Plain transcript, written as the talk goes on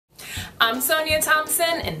I'm Sonia Thompson,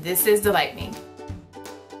 and this is Delight Me.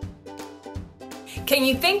 Can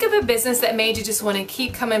you think of a business that made you just want to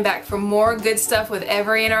keep coming back for more good stuff with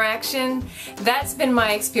every interaction? That's been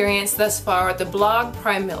my experience thus far with the blog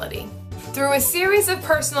Primility. Through a series of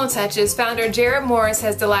personal touches, founder Jared Morris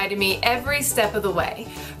has delighted me every step of the way.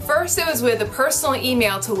 First, it was with a personal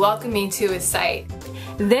email to welcome me to his site.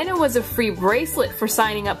 Then it was a free bracelet for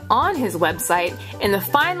signing up on his website, and the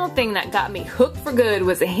final thing that got me hooked for good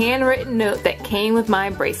was a handwritten note that came with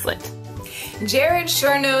my bracelet. Jared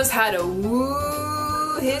sure knows how to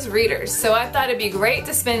woo his readers, so I thought it'd be great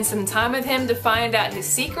to spend some time with him to find out his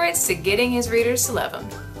secrets to getting his readers to love him.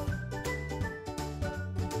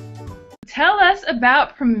 Tell us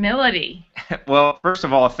about Primility. Well, first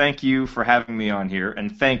of all, thank you for having me on here,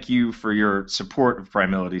 and thank you for your support of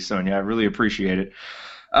Primility, Sonia. I really appreciate it.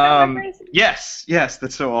 Yes,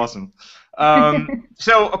 that's so awesome.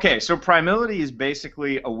 So Primility is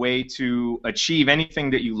basically a way to achieve anything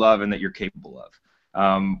that you love and that you're capable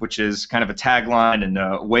of, which is kind of a tagline and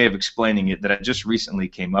a way of explaining it that I just recently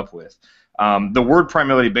came up with. The word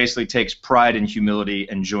Primility basically takes pride and humility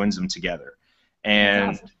and joins them together.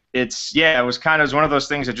 And awesome. It was one of those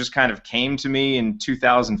things that just kind of came to me in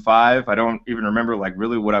 2005. I don't even remember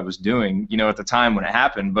really what I was doing, at the time when it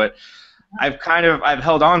happened, but I've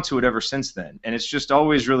held on to it ever since then, and it's just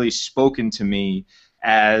always really spoken to me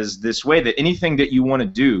as this way that anything that you want to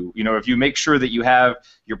do, if you make sure that you have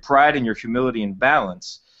your pride and your humility in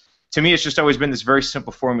balance, to me it's just always been this very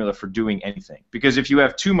simple formula for doing anything. Because if you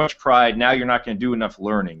have too much pride, now you're not going to do enough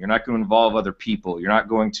learning, you're not going to involve other people, you're not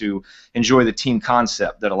going to enjoy the team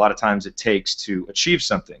concept that a lot of times it takes to achieve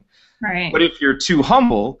something. Right. But if you're too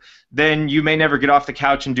humble, then you may never get off the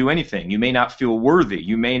couch and do anything. You may not feel worthy.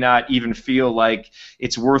 You may not even feel like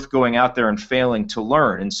it's worth going out there and failing to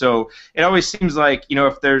learn. And so it always seems like,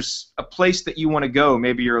 if there's a place that you want to go,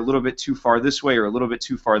 maybe you're a little bit too far this way or a little bit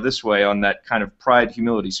too far this way on that kind of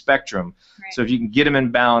pride-humility spectrum. Right. So if you can get them in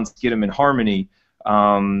balance, get them in harmony,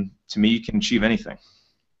 to me you can achieve anything.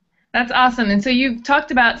 That's awesome. And so you've talked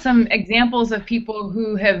about some examples of people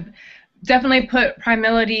who have definitely put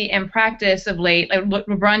Primility in practice of late. Like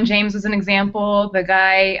LeBron James was an example. The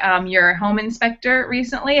guy, your home inspector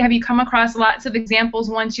recently. Have you come across lots of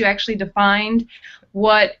examples once you actually defined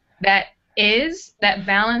what that is, that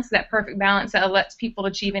balance, that perfect balance that lets people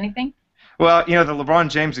achieve anything? Well, the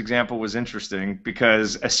LeBron James example was interesting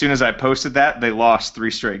because as soon as I posted that, they lost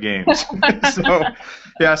 3 straight games. So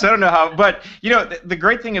I don't know how. But, the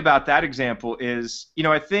great thing about that example is,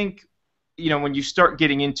 I think, when you start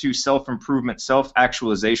getting into self-improvement,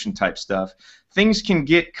 self-actualization type stuff, things can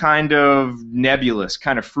get kind of nebulous,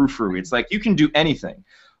 kind of frou-frou. It's like you can do anything.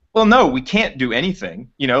 Well, no, we can't do anything.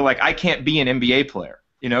 I can't be an NBA player.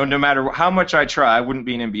 No matter how much I try, I wouldn't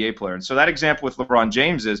be an NBA player. And so that example with LeBron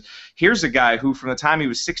James is, here's a guy who from the time he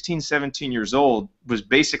was 16, 17 years old was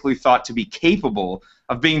basically thought to be capable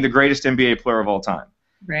of being the greatest NBA player of all time.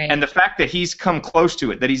 Right. And the fact that he's come close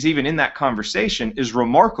to it, that he's even in that conversation, is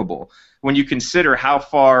remarkable when you consider how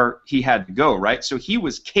far he had to go, right? So he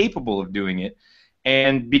was capable of doing it,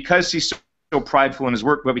 and because he's so prideful in his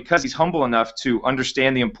work, but because he's humble enough to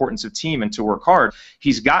understand the importance of team and to work hard,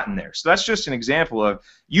 he's gotten there. So that's just an example of,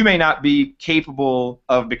 you may not be capable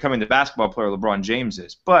of becoming the basketball player LeBron James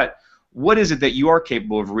is, but what is it that you are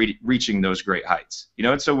capable of reaching those great heights?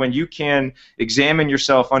 And so when you can examine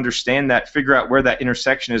yourself, understand that, figure out where that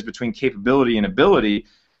intersection is between capability and ability,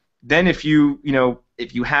 then if you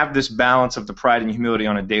have this balance of the pride and humility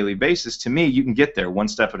on a daily basis, to me, you can get there one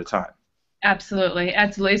step at a time. Absolutely,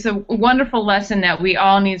 absolutely. It's a wonderful lesson that we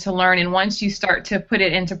all need to learn, and once you start to put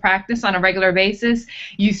it into practice on a regular basis,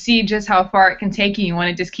 you see just how far it can take you. You want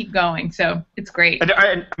to just keep going, so it's great.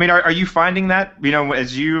 Are you finding that,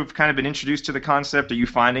 as you've kind of been introduced to the concept, are you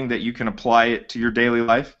finding that you can apply it to your daily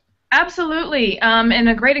life? Absolutely, and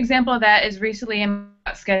a great example of that is recently in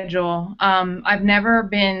my schedule. I've never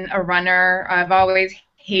been a runner. I've always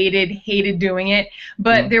hated doing it,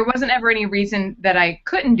 but there wasn't ever any reason that I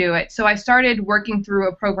couldn't do it. So I started working through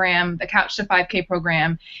a program, the Couch to 5K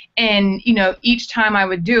program, and each time I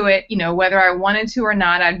would do it, whether I wanted to or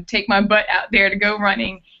not, I'd take my butt out there to go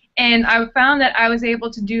running. And I found that I was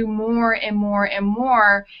able to do more and more and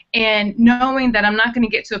more, and knowing that I'm not going to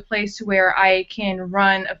get to a place where I can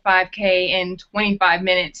run a 5K in 25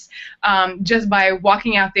 minutes just by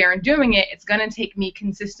walking out there and doing it. It's going to take me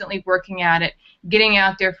consistently working at it, getting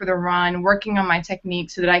out there for the run, working on my technique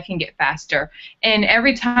so that I can get faster. And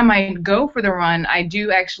every time I go for the run, I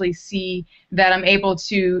do actually see that I'm able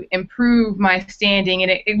to improve my standing,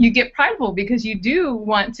 and you get prideful because you do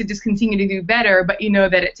want to just continue to do better, but you know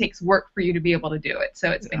that it takes work for you to be able to do it. So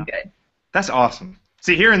it's been good. That's awesome.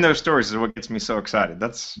 See, hearing those stories is what gets me so excited.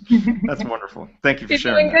 That's wonderful. Thank you for You're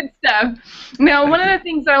sharing doing that. good stuff. Now, one of the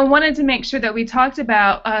things that I wanted to make sure that we talked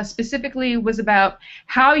about specifically was about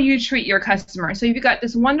how you treat your customers. So you've got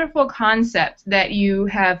this wonderful concept that you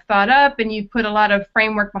have thought up and you've put a lot of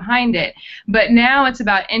framework behind it, but now it's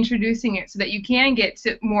about introducing it so that you can get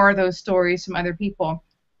to more of those stories from other people.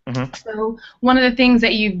 Hmm. So one of the things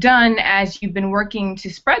that you've done as you've been working to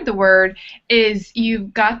spread the word is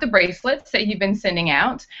you've got the bracelets that you've been sending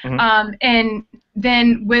out, Hmm. and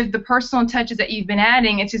then with the personal touches that you've been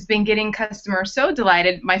adding, it's just been getting customers so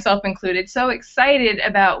delighted, myself included, so excited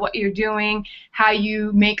about what you're doing, how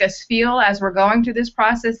you make us feel as we're going through this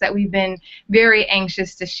process that we've been very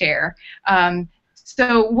anxious to share.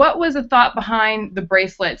 So what was the thought behind the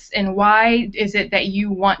bracelets, and why is it that you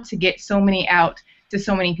want to get so many out to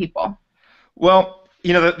so many people? Well,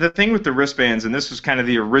 the thing with the wristbands, and this was kind of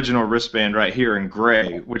the original wristband right here in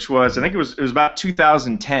gray, which was, I think it was about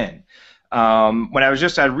 2010. When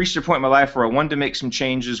I'd reached a point in my life where I wanted to make some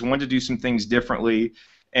changes, wanted to do some things differently,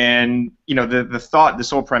 and the thought,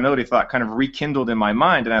 this whole primality thought, kind of rekindled in my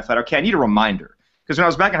mind, and I thought, okay, I need a reminder. Because when I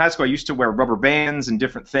was back in high school, I used to wear rubber bands and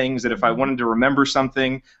different things that if I wanted to remember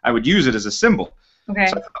something, I would use it as a symbol. Okay.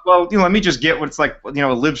 So I thought, well, let me just get what's like, a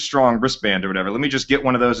Live Strong wristband or whatever. Let me just get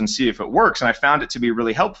one of those and see if it works. And I found it to be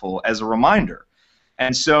really helpful as a reminder.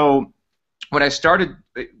 And so when I started,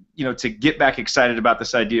 to get back excited about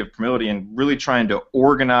this idea of humility and really trying to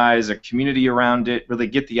organize a community around it, really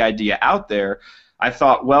get the idea out there, I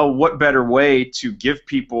thought, well, what better way to give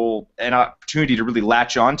people an opportunity to really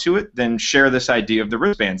latch onto it than share this idea of the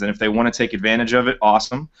wristbands? And if they want to take advantage of it,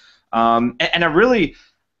 awesome. And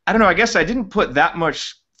I don't know, I guess I didn't put that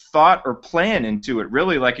much thought or plan into it,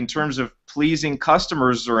 really, like in terms of pleasing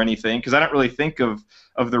customers or anything, because I don't really think of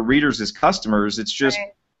the readers as customers. It's just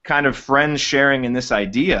Right. kind of friends sharing in this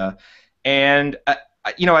idea. And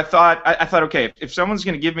I thought, okay, if someone's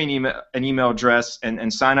going to give me an email address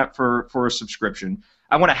and sign up for a subscription,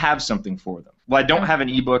 I want to have something for them. Well, I don't have an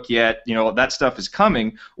ebook yet. That stuff is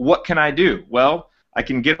coming. What can I do? Well, I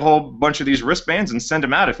can get a whole bunch of these wristbands and send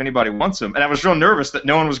them out if anybody wants them. And I was real nervous that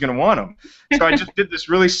no one was going to want them. So I just did this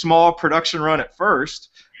really small production run at first.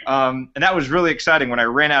 And that was really exciting when I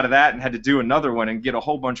ran out of that and had to do another one and get a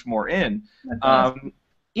whole bunch more in. That's awesome.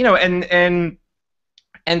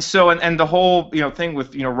 And the whole thing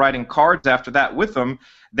with writing cards after that with them,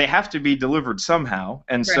 they have to be delivered somehow.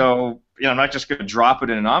 And Right. so I'm not just going to drop it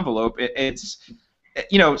in an envelope.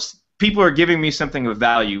 People are giving me something of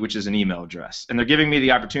value, which is an email address, and they're giving me the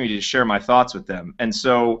opportunity to share my thoughts with them. And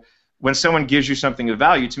so when someone gives you something of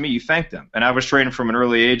value, to me, you thank them. And I was trained from an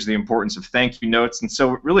early age the importance of thank you notes, and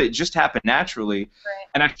so really it just happened naturally. Right.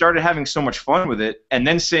 And I started having so much fun with it, and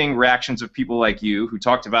then seeing reactions of people like you who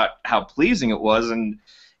talked about how pleasing it was, and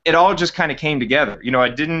it all just kind of came together. I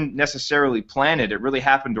didn't necessarily plan it. It really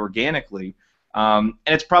happened organically. And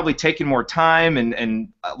it's probably taken more time and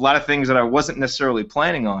a lot of things that I wasn't necessarily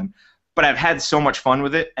planning on. But I've had so much fun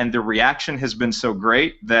with it, and the reaction has been so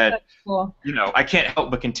great that That's cool. I can't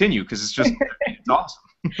help but continue because it's awesome.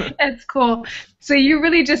 That's cool. So you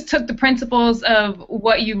really just took the principles of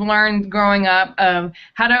what you've learned growing up of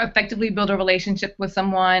how to effectively build a relationship with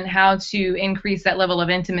someone, how to increase that level of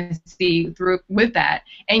intimacy with that,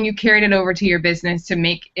 and you carried it over to your business to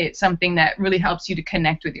make it something that really helps you to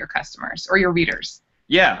connect with your customers or your readers.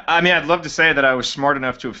 Yeah, I mean, I'd love to say that I was smart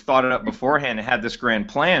enough to have thought it up beforehand and had this grand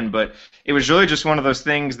plan, but it was really just one of those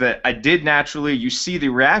things that I did naturally. You see the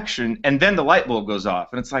reaction, and then the light bulb goes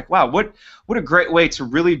off, and it's like, wow, what a great way to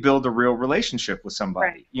really build a real relationship with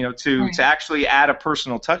somebody. Right. To actually add a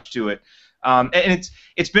personal touch to it. And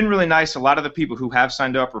it's been really nice. A lot of the people who have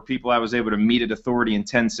signed up are people I was able to meet at Authority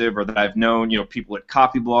Intensive, or that I've known. People at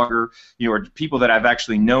Copyblogger, or people that I've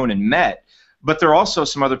actually known and met. But there are also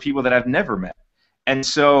some other people that I've never met. And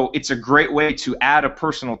so it's a great way to add a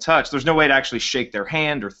personal touch. There's no way to actually shake their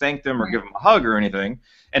hand or thank them or give them a hug or anything,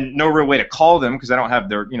 and no real way to call them because I don't have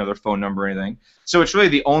their phone number or anything. So it's really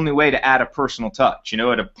the only way to add a personal touch.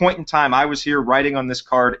 At a point in time, I was here writing on this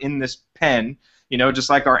card in this pen,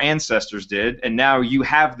 just like our ancestors did, and now you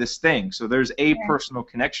have this thing. So there's a personal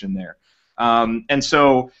connection there. And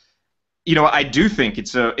so, I do think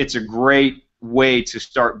it's a great way to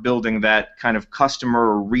start building that kind of customer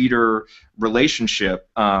or reader relationship.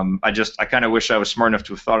 I kind of wish I was smart enough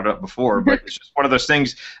to have thought it up before, but it's just one of those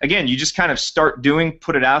things. Again, you just kind of start doing,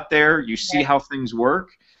 put it out there, you see how things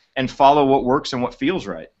work, and follow what works and what feels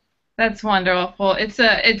right. That's wonderful.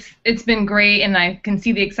 It's been great, and I can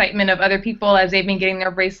see the excitement of other people as they've been getting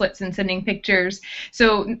their bracelets and sending pictures.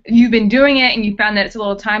 So you've been doing it, and you found that it's a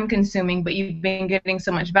little time consuming, but you've been getting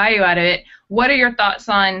so much value out of it. What are your thoughts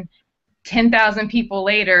on 10,000 people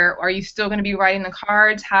later, are you still going to be writing the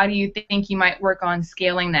cards? How do you think you might work on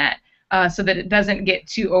scaling that so that it doesn't get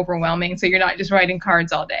too overwhelming, so you're not just writing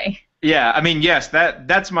cards all day? Yeah, I mean, yes,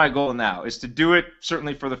 that's my goal now, is to do it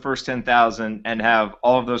certainly for the first 10,000 and have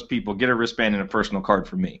all of those people get a wristband and a personal card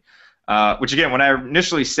from me. Which again, when I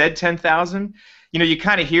initially said 10,000, you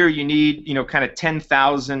kind of hear you need, kind of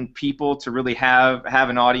 10,000 people to really have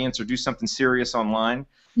an audience or do something serious online.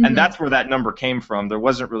 And that's where that number came from. There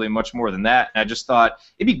wasn't really much more than that. And I just thought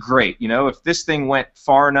it'd be great, if this thing went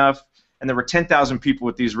far enough and there were 10,000 people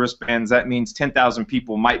with these wristbands, that means 10,000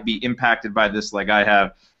 people might be impacted by this like I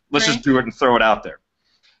have. Let's just do it and throw it out there.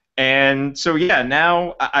 And so, yeah,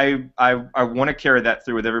 now I want to carry that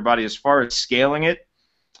through with everybody. As far as scaling it,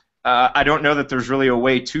 I don't know that there's really a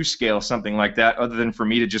way to scale something like that other than for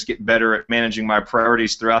me to just get better at managing my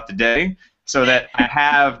priorities throughout the day so that I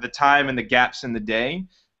have the time and the gaps in the day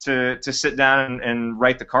to sit down and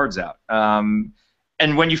write the cards out.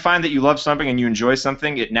 And when you find that you love something and you enjoy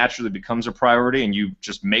something, it naturally becomes a priority and you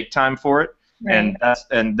just make time for it. Right.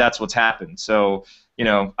 And that's what's happened. So,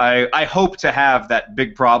 I hope to have that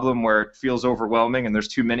big problem where it feels overwhelming and there's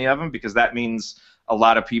too many of them, because that means a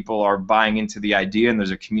lot of people are buying into the idea and there's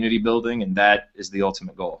a community building, and that is the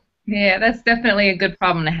ultimate goal. Yeah, that's definitely a good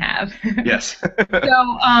problem to have. Yes.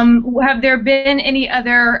 So, have there been any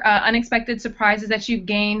other unexpected surprises that you've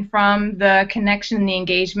gained from the connection and the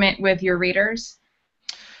engagement with your readers?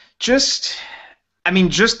 Just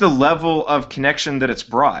the level of connection that it's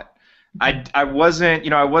brought. I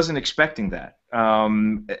wasn't expecting that. I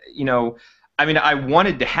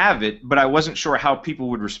wanted to have it, but I wasn't sure how people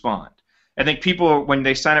would respond. I think people, when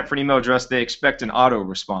they sign up for an email address, they expect an auto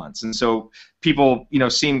response, and so people,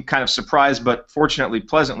 seem kind of surprised, but fortunately,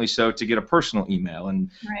 pleasantly so, to get a personal email. And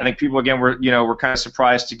I think people, again, were kind of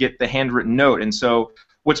surprised to get the handwritten note. And so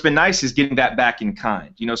what's been nice is getting that back in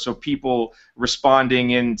kind. So people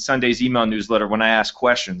responding in Sunday's email newsletter when I ask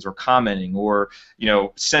questions, or commenting, or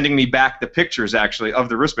sending me back the pictures actually of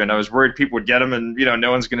the wristband. I was worried people would get them and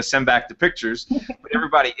no one's going to send back the pictures, but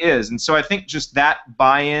everybody is. And so I think just that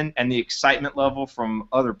buy-in and the excitement level from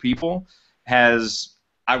other people has.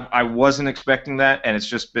 I wasn't expecting that, and it's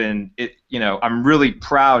just been I'm really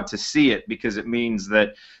proud to see it, because it means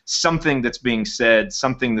that something that's being said,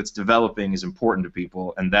 something that's developing, is important to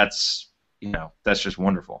people, and that's just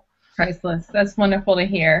wonderful. Priceless. That's wonderful to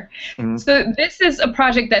hear. So this is a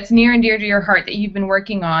project that's near and dear to your heart that you've been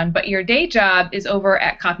working on, but your day job is over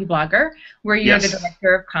at Copyblogger, where you're the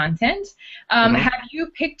director of content. Have you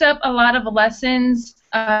picked up a lot of lessons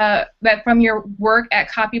that from your work at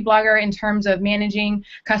Copyblogger in terms of managing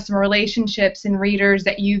customer relationships and readers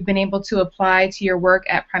that you've been able to apply to your work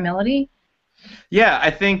at Primality? Yeah, I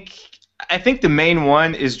think the main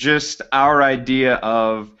one is just our idea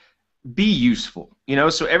of be useful.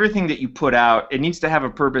 So everything that you put out, it needs to have a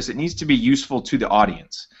purpose. It needs to be useful to the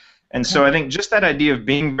audience. And so I think just that idea of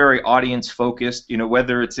being very audience focused,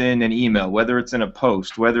 whether it's in an email, whether it's in a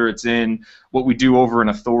post, whether it's in what we do over an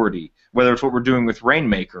authority, whether it's what we're doing with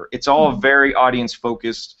Rainmaker, it's all very audience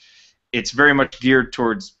focused. It's very much geared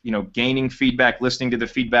towards, gaining feedback, listening to the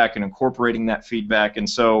feedback, and incorporating that feedback.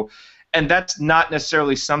 And that's not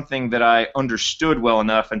necessarily something that I understood well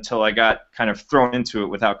enough until I got kind of thrown into it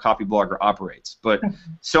with how Copyblogger operates. But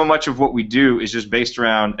so much of what we do is just based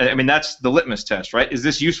around, that's the litmus test, right? Is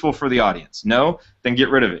this useful for the audience? No? Then get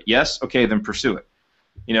rid of it. Yes? Okay, then pursue it.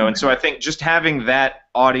 And so I think just having that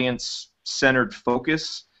audience-centered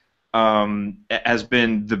focus has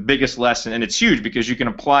been the biggest lesson, and it's huge because you can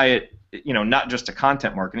apply it, not just to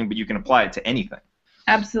content marketing, but you can apply it to anything.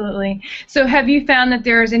 Absolutely. So have you found that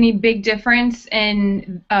there's any big difference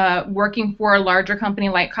in working for a larger company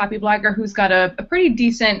like Copyblogger, who's got a pretty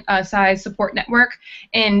decent size support network,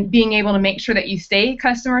 and being able to make sure that you stay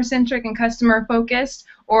customer-centric and customer-focused?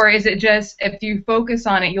 Or is it just if you focus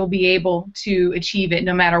on it, you'll be able to achieve it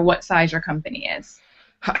no matter what size your company is?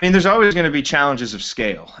 There's always going to be challenges of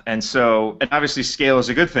scale, and obviously scale is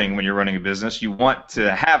a good thing when you're running a business. You want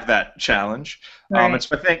to have that challenge, right. And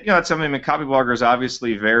so I think it's something. Copyblogger is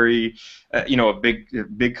obviously very, a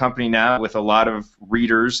big company now with a lot of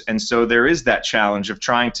readers, and so there is that challenge of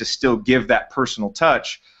trying to still give that personal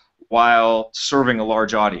touch while serving a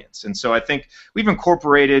large audience. And so I think we've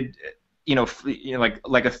incorporated.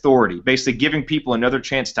 Like authority, basically giving people another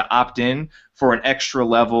chance to opt in for an extra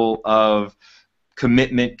level of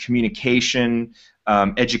commitment, communication,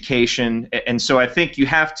 education. And so I think you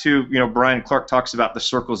have to, Brian Clark talks about the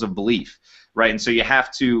circles of belief, right? And so you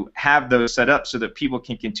have to have those set up so that people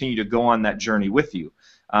can continue to go on that journey with you.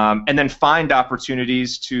 And then find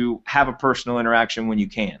opportunities to have a personal interaction when you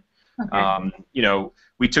can. Okay.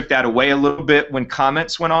 We took that away a little bit when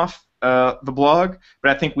comments went off. the blog,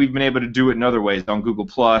 but I think we've been able to do it in other ways on Google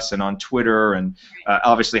Plus and on Twitter, and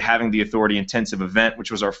obviously having the Authority Intensive event,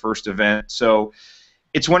 which was our first event. So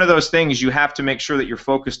it's one of those things you have to make sure that you're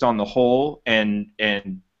focused on the whole and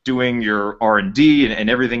doing your R&D and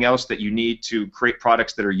everything else that you need to create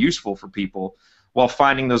products that are useful for people, while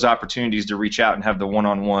finding those opportunities to reach out and have the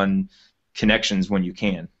one-on-one connections when you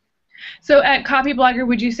can. So at Copyblogger,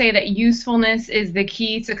 would you say that usefulness is the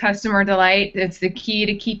key to customer delight? It's the key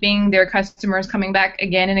to keeping their customers coming back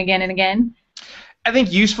again and again and again? I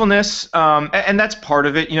think usefulness, and that's part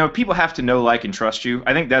of it. You know, people have to know, like, and trust you.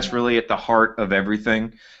 I think that's really at the heart of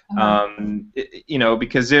everything. You know,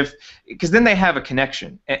 because then they have a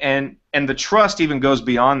connection, and the trust even goes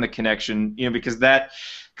beyond the connection. You know, because that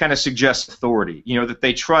kind of suggests authority. You know, that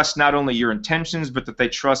they trust not only your intentions, but that they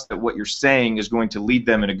trust that what you're saying is going to lead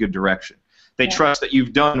them in a good direction. They trust that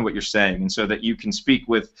you've done what you're saying, and so that you can speak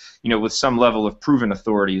with, you know, with some level of proven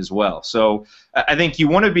authority as well. So I think you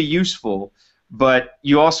want to be useful, but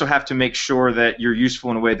you also have to make sure that you're useful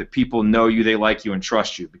in a way that people know you, they like you, and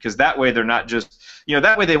trust you, because that way they're not just, you know,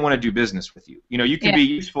 that way they want to do business with you. You know, you can be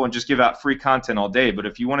useful and just give out free content all day, but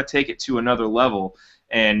if you want to take it to another level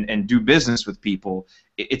and do business with people,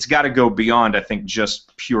 it's got to go beyond, I think,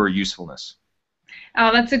 just pure usefulness.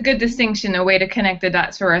 Oh, that's a good distinction, a way to connect the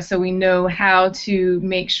dots for us, so we know how to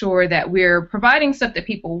make sure that we're providing stuff that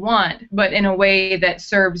people want, but in a way that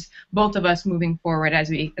serves both of us moving forward as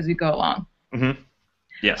we go along. Mm-hmm.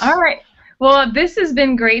 Yes. All right. Well, this has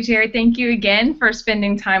been great, Jerry. Thank you again for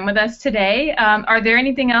spending time with us today. Are there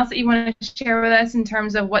anything else that you want to share with us in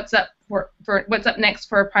terms of what's up what's up next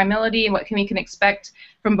for Primality, and what we can expect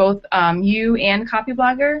from both you and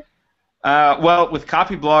Copyblogger? Well, with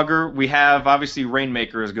Copyblogger, we have, obviously,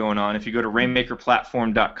 Rainmaker is going on. If you go to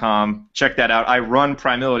rainmakerplatform.com, check that out. I run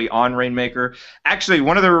Primality on Rainmaker. Actually,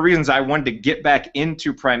 one of the reasons I wanted to get back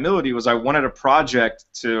into Primality was I wanted a project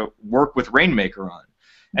to work with Rainmaker on.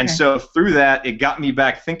 And so through that, it got me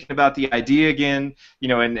back thinking about the idea again, you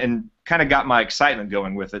know, and kind of got my excitement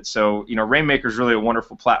going with it. So, you know, Rainmaker is really a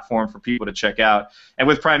wonderful platform for people to check out. And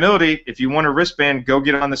with Primality, if you want a wristband, go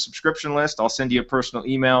get on the subscription list. I'll send you a personal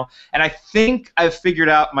email. And I think I've figured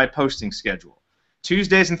out my posting schedule.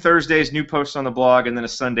 Tuesdays and Thursdays, new posts on the blog, and then a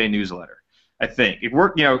Sunday newsletter. I think it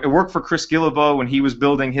worked. You know, it worked for Chris Guillebeau when he was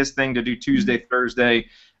building his thing to do Tuesday, Thursday,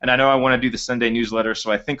 and I know I want to do the Sunday newsletter,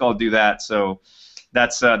 so I think I'll do that. So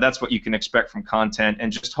that's what you can expect from content,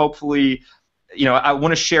 and just hopefully, you know, I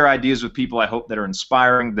want to share ideas with people I hope that are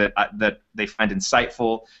inspiring, that they find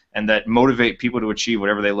insightful, and that motivate people to achieve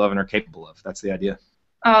whatever they love and are capable of. That's the idea.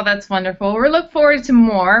 Oh, that's wonderful. We look forward to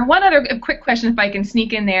more. One other quick question, if I can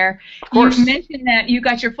sneak in there. Of course. You mentioned that you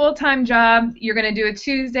got your full-time job. You're going to do a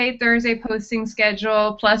Tuesday, Thursday posting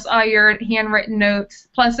schedule, plus all your handwritten notes,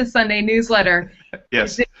 plus a Sunday newsletter.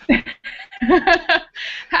 Yes.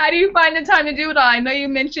 How do you find the time to do it all? I know you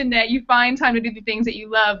mentioned that you find time to do the things that you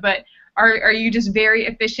love, but are you just very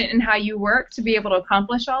efficient in how you work to be able to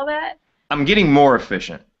accomplish all that? I'm getting more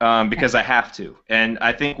efficient because I have to. And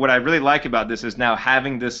I think what I really like about this is now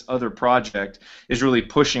having this other project is really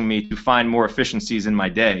pushing me to find more efficiencies in my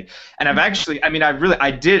day. And I've actually, I mean,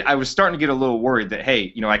 I was starting to get a little worried that,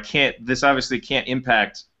 hey, you know, this obviously can't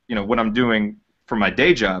impact, you know, what I'm doing for my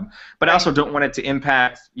day job, but I also don't want it to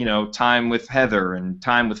impact, you know, time with Heather and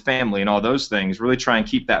time with family and all those things, really try and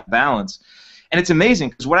keep that balance. And it's amazing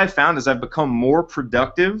because what I found is I've become more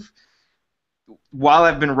productive while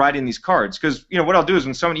I've been writing these cards. Because, you know, what I'll do is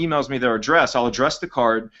when someone emails me their address, I'll address the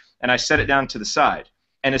card and I set it down to the side.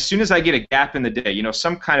 And as soon as I get a gap in the day, you know,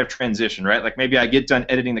 some kind of transition, right? Like maybe I get done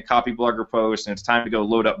editing the Copyblogger post and it's time to go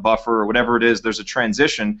load up buffer or whatever it is, there's a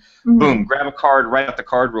transition, boom, grab a card, write out the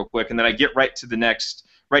card real quick, and then I get right to the next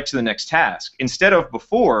task. Instead of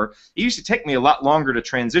before, it used to take me a lot longer to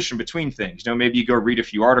transition between things. You know, maybe you go read a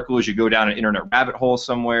few articles, you go down an internet rabbit hole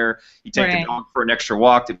somewhere, you take the dog for an extra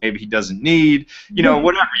walk that maybe he doesn't need, you know,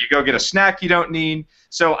 whatever. You go get a snack you don't need.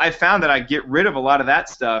 So I found that I get rid of a lot of that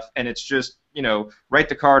stuff, and it's just, you know, write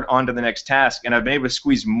the card on to the next task, and I've been able to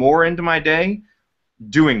squeeze more into my day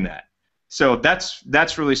doing that. So that's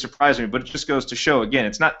really surprising me, but it just goes to show, again,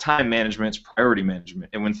 it's not time management, it's priority management.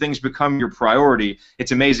 And when things become your priority,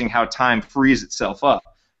 it's amazing how time frees itself up.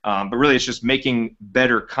 But really, it's just making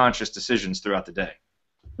better conscious decisions throughout the day.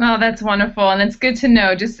 Well, that's wonderful, and it's good to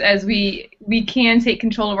know, just as we can take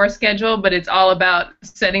control of our schedule, but it's all about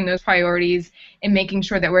setting those priorities and making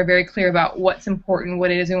sure that we're very clear about what's important, what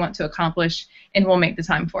it is we want to accomplish, and we'll make the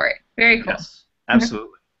time for it. Very cool. Yes,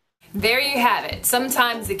 absolutely. There you have it.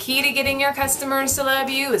 Sometimes the key to getting your customers to love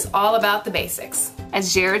you is all about the basics.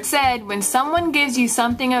 As Jared said, when someone gives you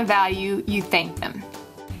something of value, you thank them.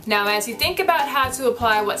 Now, as you think about how to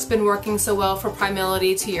apply what's been working so well for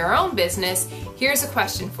Primility to your own business, here's a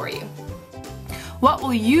question for you. What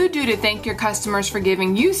will you do to thank your customers for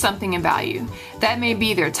giving you something of value? That may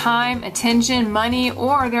be their time, attention, money,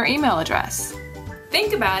 or their email address.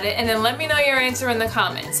 Think about it and then let me know your answer in the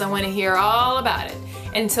comments. I want to hear all about it.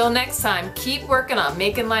 Until next time, keep working on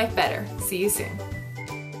making life better. See you soon.